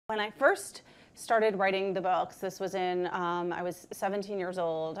When I first started writing the books, this was in, I was 17 years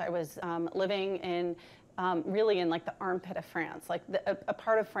old. I was living in, really in like the armpit of France, like a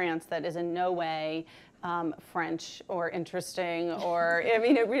part of France that is in no way French or interesting, or, I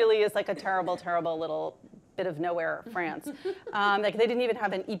mean, it really is like a terrible, terrible little bit of nowhere France. Like they didn't even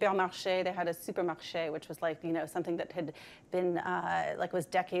have an hypermarché, they had a supermarché, which was like, you know, something that had been, like was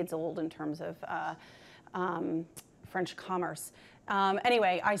decades old in terms of French commerce.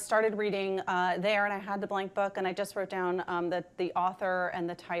 Anyway, I started reading there, and I had the blank book, and I just wrote down the author and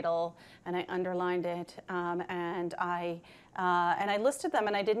the title, and I underlined it, and I listed them,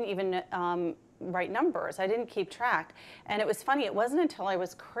 and I didn't even write numbers. I didn't keep track, and it was funny. It wasn't until I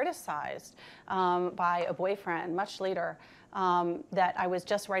was criticized by a boyfriend much later that I was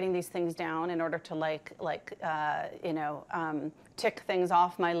just writing these things down in order to tick things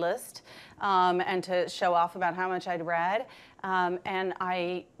off my list and to show off about how much I'd read. And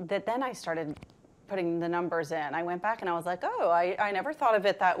then I started putting the numbers in. I went back and I was like, oh, I never thought of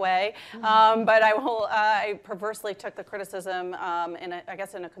it that way. But I perversely took the criticism I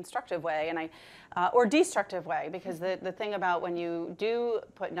guess in a constructive way, and or destructive way, because the thing about when you do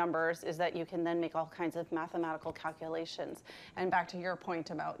put numbers is that you can then make all kinds of mathematical calculations. And back to your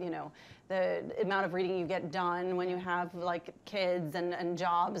point about, you know, the amount of reading you get done when you have like kids and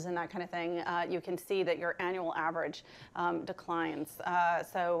jobs and that kind of thing, you can see that your annual average declines.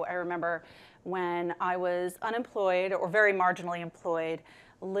 So I remember when I was unemployed or very marginally employed,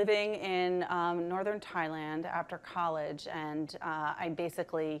 living in northern Thailand after college, and I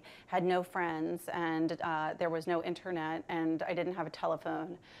basically had no friends, and there was no internet, and I didn't have a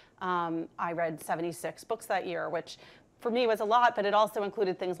telephone. I read 76 books that year, which for me was a lot, but it also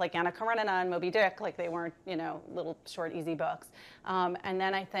included things like Anna Karenina and Moby Dick, like they weren't, you know, little short, easy books. And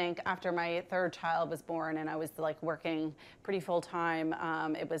then I think after my third child was born and I was like working pretty full time,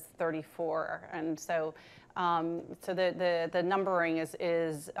 it was 34. And so, the numbering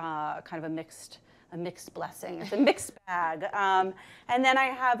is kind of a mixed blessing. It's a mixed bag. And then I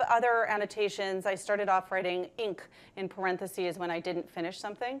have other annotations. I started off writing ink in parentheses when I didn't finish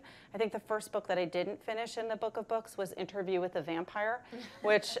something. I think the first book that I didn't finish in the book of books was Interview with the Vampire,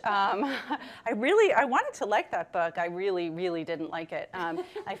 which I wanted to like that book. I really, really didn't like it.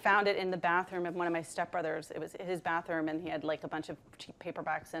 I found it in the bathroom of one of my stepbrothers. It was his bathroom, and he had like a bunch of cheap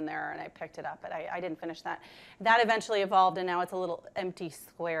paperbacks in there, and I picked it up, but I didn't finish that. That eventually evolved, and now it's a little empty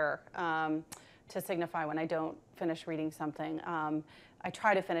square to signify when I don't finish reading something. I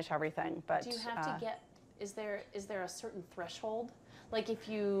try to finish everything, but... Do you have to get, is there a certain threshold? Like if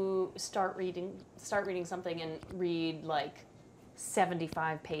you start reading something and read like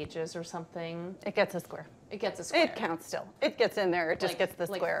 75 pages or something. It gets a square. It gets a square. It counts still. It gets in there, it just gets the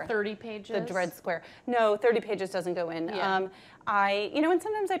square. Like 30 pages? The dread square. No, 30 pages doesn't go in. Yeah. And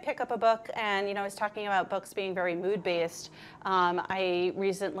sometimes I pick up a book, and I was talking about books being very mood-based. I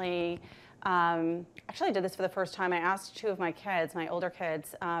recently, actually I did this for the first time. I asked two of my kids, my older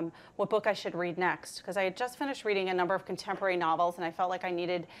kids, what book I should read next, because I had just finished reading a number of contemporary novels, and I felt like I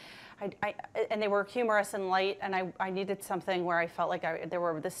needed, and they were humorous and light, and I needed something where I felt like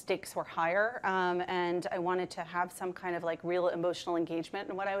the stakes were higher, and I wanted to have some kind of like real emotional engagement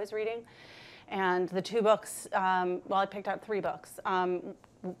in what I was reading. And the two books, I picked out three books.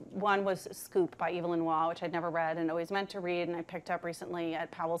 One was Scoop by Evelyn Waugh, which I'd never read and always meant to read, and I picked up recently at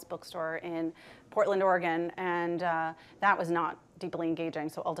Powell's bookstore in Portland, Oregon, and that was not deeply engaging,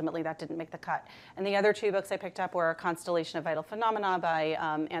 so ultimately that didn't make the cut. And the other two books I picked up were Constellation of Vital Phenomena by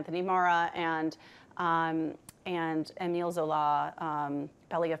Anthony Mara and Émile Zola,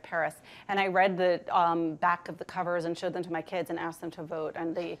 Belly of Paris. And I read the back of the covers and showed them to my kids and asked them to vote.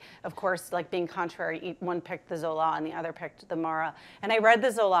 And they, of course, like being contrary, one picked the Zola and the other picked the Mara. And I read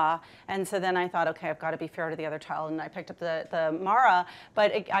the Zola, and so then I thought, okay, I've got to be fair to the other child, and I picked up the Mara,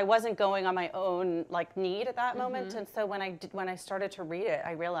 but I wasn't going on my own like need at that moment. And so when I started to read it,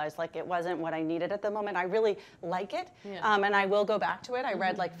 I realized like it wasn't what I needed at the moment. I really like it, and I will go back to it. I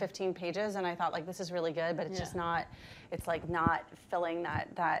read like 15 pages, and I thought like this is really good, but it's just not. It's like not filling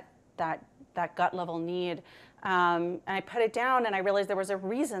that gut level need. And I put it down, and I realized there was a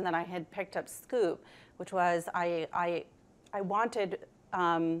reason that I had picked up Scoop, which was I wanted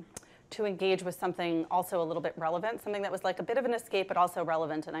to engage with something also a little bit relevant, something that was like a bit of an escape but also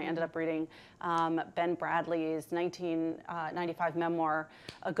relevant. And I ended up reading Ben Bradley's 1995 memoir,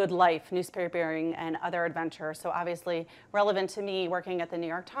 A Good Life, Newspapering and Other Adventures. So obviously relevant to me working at the New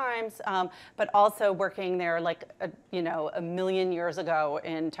York Times, but also working there like a million years ago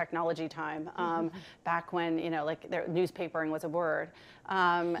in technology time, back when newspapering was a word.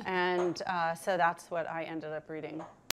 So that's what I ended up reading.